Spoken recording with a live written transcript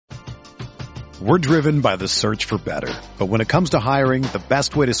We're driven by the search for better. But when it comes to hiring, the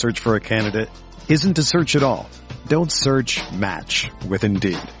best way to search for a candidate isn't to search at all. Don't search, match with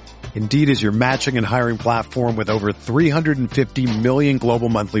Indeed. Indeed is your matching and hiring platform with over 350 million global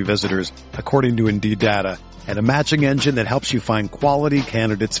monthly visitors, according to Indeed data, and a matching engine that helps you find quality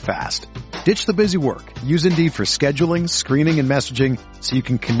candidates fast. Ditch the busy work. Use Indeed for scheduling, screening, and messaging so you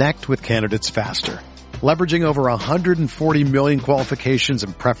can connect with candidates faster. Leveraging over 140 million qualifications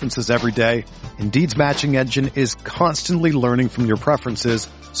and preferences every day, Indeed's matching engine is constantly learning from your preferences,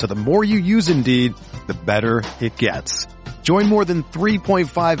 so the more you use Indeed, the better it gets. Join more than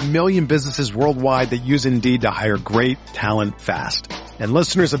 3.5 million businesses worldwide that use Indeed to hire great talent fast. And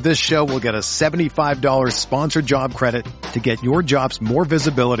listeners of this show will get a $75 sponsored job credit to get your jobs more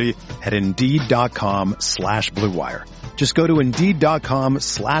visibility at Indeed.com/Blue Wire. Just go to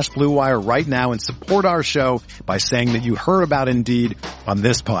Indeed.com/Blue Wire right now and support our show by saying that you heard about Indeed on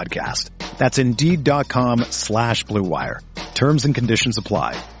this podcast. That's Indeed.com/Blue Wire. Terms and conditions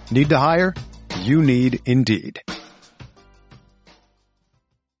apply. Need to hire? You need Indeed.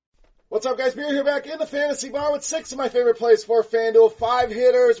 What's up, guys? Beer here back in the Fantasy Bar with 6 of my favorite plays for FanDuel. 5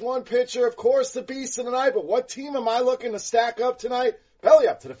 hitters, 1 pitcher, of course, the beast of the night. But what team am I looking to stack up tonight? Belly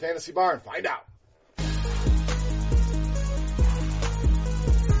up to the Fantasy Bar and find out.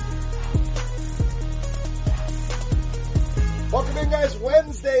 Welcome in, guys.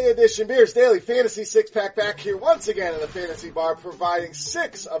 Wednesday edition Beers Daily Fantasy 6-pack back here once again in the Fantasy Bar, providing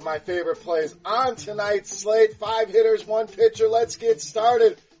 6 of my favorite plays on tonight's slate. 5 hitters, 1 pitcher. Let's get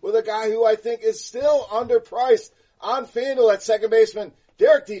started with a guy who I think is still underpriced on FanDuel at second baseman,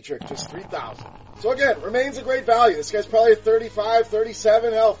 Derek Dietrich, just $3,000. So again, remains a great value. This guy's probably a $35,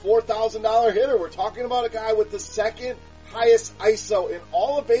 $37, hell, $4,000 hitter. We're talking about a guy with the second highest ISO in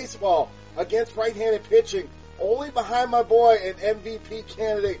all of baseball against right-handed pitching, only behind my boy and MVP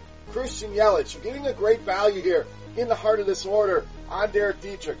candidate, Christian Yelich. You're getting a great value here in the heart of this order on Derek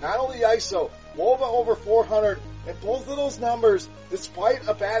Dietrich. Not only ISO, WOBA over 400, and both of those numbers, despite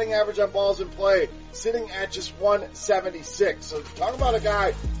a batting average on balls in play, sitting at just 176. So talk about a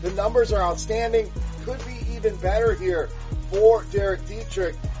guy, the numbers are outstanding, could be even better here for Derek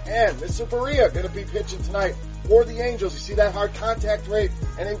Dietrich. And Mr. Faria going to be pitching tonight for the Angels. You see that hard contact rate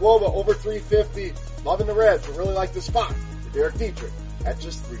and a WOBA over 350. Loving the Reds, but really like the spot for Derek Dietrich at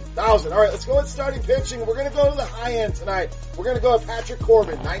just $3,000. All right, let's go with starting pitching. We're going to go to the high end tonight. We're going to go with Patrick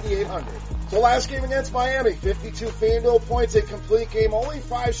Corbin, 9,800. So last game against Miami, 52 FanDuel points, a complete game, only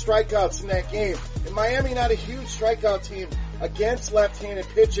 5 strikeouts in that game. And Miami, not a huge strikeout team against left-handed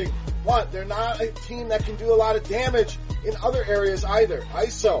pitching, but they're not a team that can do a lot of damage in other areas either.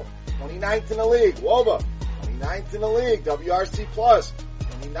 ISO, 29th in the league. WOBA, 29th in the league. WRC+,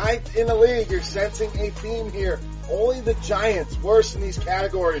 29th in the league. You're sensing a theme here. Only the Giants worse in these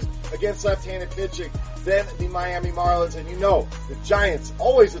categories against left-handed pitching than the Miami Marlins. And you know, the Giants,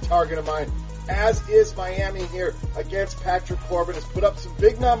 always a target of mine, as is Miami here against Patrick Corbin. Has put up some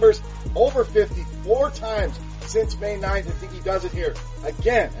big numbers, over 54 times since May 9th. I think he does it here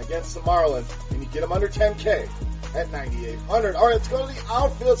again against the Marlins. And you get him under 10K at 9,800. All right, let's go to the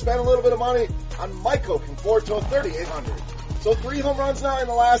outfield. Spend a little bit of money on Michael Conforto, 3,800. So 3 home runs now in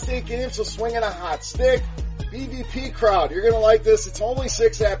the last 8 games, so swinging a hot stick. BVP crowd, you're going to like this. It's only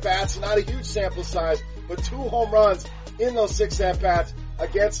 6 at-bats, so not a huge sample size, but 2 home runs in those 6 at-bats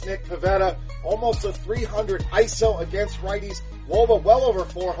against Nick Pivetta. Almost a 300 ISO against righties. WOBA well over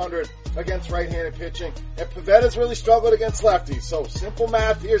 400 against right-handed pitching. And Pivetta's really struggled against lefties. So simple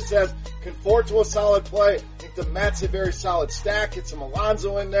math here says Conforto a solid play. I think the Mets a very solid stack. Get some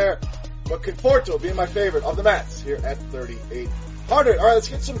Alonso in there. But Conforto being my favorite of the Mets here at 3,800. All right, let's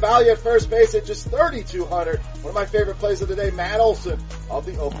get some value at first base at just 3,200. One of my favorite plays of the day, Matt Olson of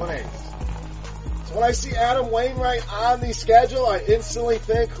the Oakland A's. So when I see Adam Wainwright on the schedule, I instantly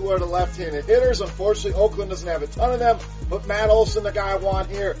think, who are the left-handed hitters? Unfortunately, Oakland doesn't have a ton of them, but Matt Olson, the guy I want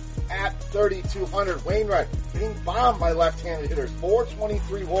here at 3,200. Wainwright getting bombed by left-handed hitters.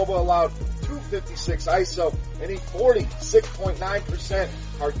 423 WOBA allowed, 256 ISO, and a 46.9%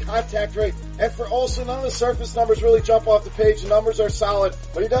 hard contact rate. And for Olson, none of the surface numbers really jump off the page. The numbers are solid,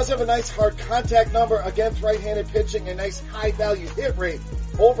 but he does have a nice hard contact number against right-handed pitching, a nice high-value hit rate,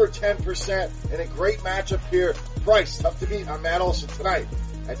 over 10%, and a great matchup here. Price, tough to beat on Matt Olson tonight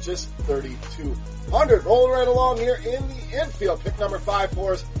at just 3,200. Rolling right along here in the infield. Pick number 5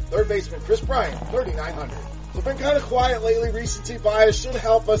 for us, third baseman Chris Bryant, 3,900. So been kind of quiet lately. Recency bias should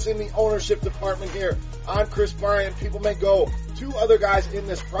help us in the ownership department here on Chris Bryant. People may go 2 other guys in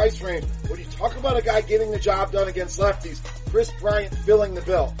this price range. When you talk about a guy getting the job done against lefties, Chris Bryant filling the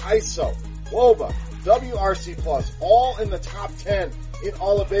bill. ISO, WOBA, WRC+, all in the top 10 in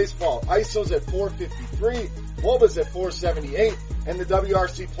all of baseball. ISO's at 453, WOBA's at 478, and the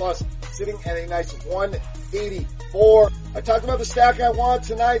WRC Plus sitting at a nice 184. I talked about the stack I want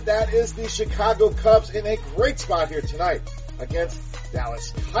tonight. That is the Chicago Cubs in a great spot here tonight against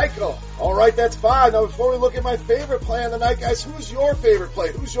Dallas Keuchel. All right, that's 5. Now, before we look at my favorite play on the night, guys, who's your favorite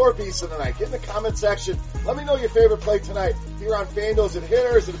play? Who's your beast of the night? Get in the comment section. Let me know your favorite play tonight. If you're on FanDuel, is it a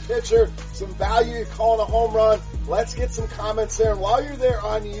hitter? Is it a pitcher? Some value? You're calling a home run? Let's get some comments there. And while you're there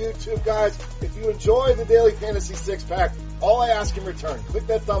on YouTube, guys, if you enjoy the Daily Fantasy Six Pack, all I ask in return, click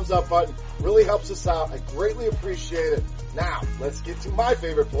that thumbs up button. Really helps us out. I greatly appreciate it. Now, let's get to my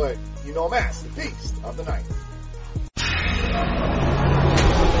favorite play. You know him as the beast of the night.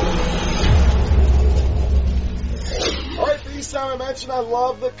 All right, for each time I mentioned I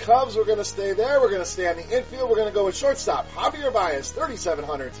love the Cubs. We're going to stay there. We're going to stay on the infield. We're going to go with shortstop Javier Baez,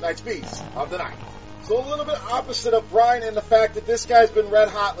 3,700, tonight's beast of the night. So a little bit opposite of Brian in the fact that this guy's been red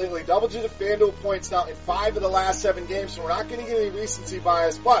hot lately. Double-digit FanDuel points now in 5 of the last 7 games, so we're not going to get any recency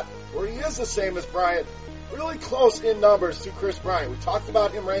bias. But where he is the same as Brian, really close in numbers to Chris Bryant. We talked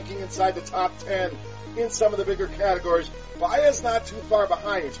about him ranking inside the top 10 in some of the bigger categories. Baez not too far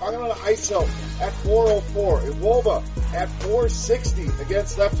behind. You're talking about an ISO at 404, a WOBA at 460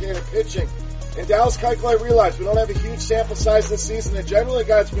 against left-handed pitching. In Dallas Keuchel, I realize we don't have a huge sample size this season, and generally,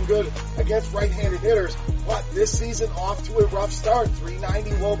 guys, been good against right-handed hitters. But this season, off to a rough start.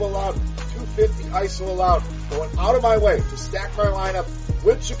 390 WOBA allowed, 250 ISO allowed. Going out of my way to stack my lineup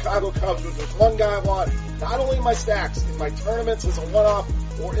with Chicago Cubs, which is one guy I want, not only in my stacks, in my tournaments as a one-off,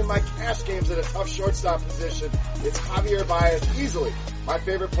 or in my cash games at a tough shortstop position. It's Javier Baez, easily my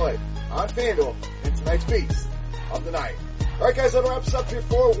favorite play on FanDuel in tonight's beast of the night. All right, guys, that wraps up here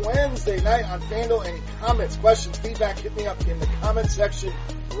for Wednesday night on FanDuel. Any comments, questions, feedback, hit me up in the comment section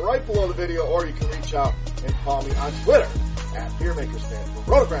right below the video, or you can reach out and follow me on Twitter at BeerMakersFan. From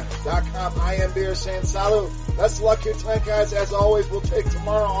Rotogrinders.com, I am Beer saying salut. Best of luck here tonight, guys. As always, we'll take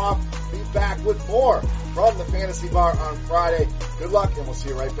tomorrow off. Be back with more from the Fantasy Bar on Friday. Good luck, and we'll see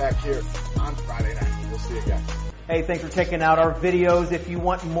you right back here on Friday night. We'll see you guys. Hey, thanks for checking out our videos. If you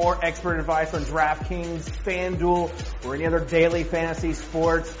want more expert advice on DraftKings, FanDuel, or any other daily fantasy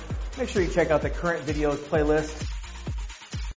sports, make sure you check out the current videos playlist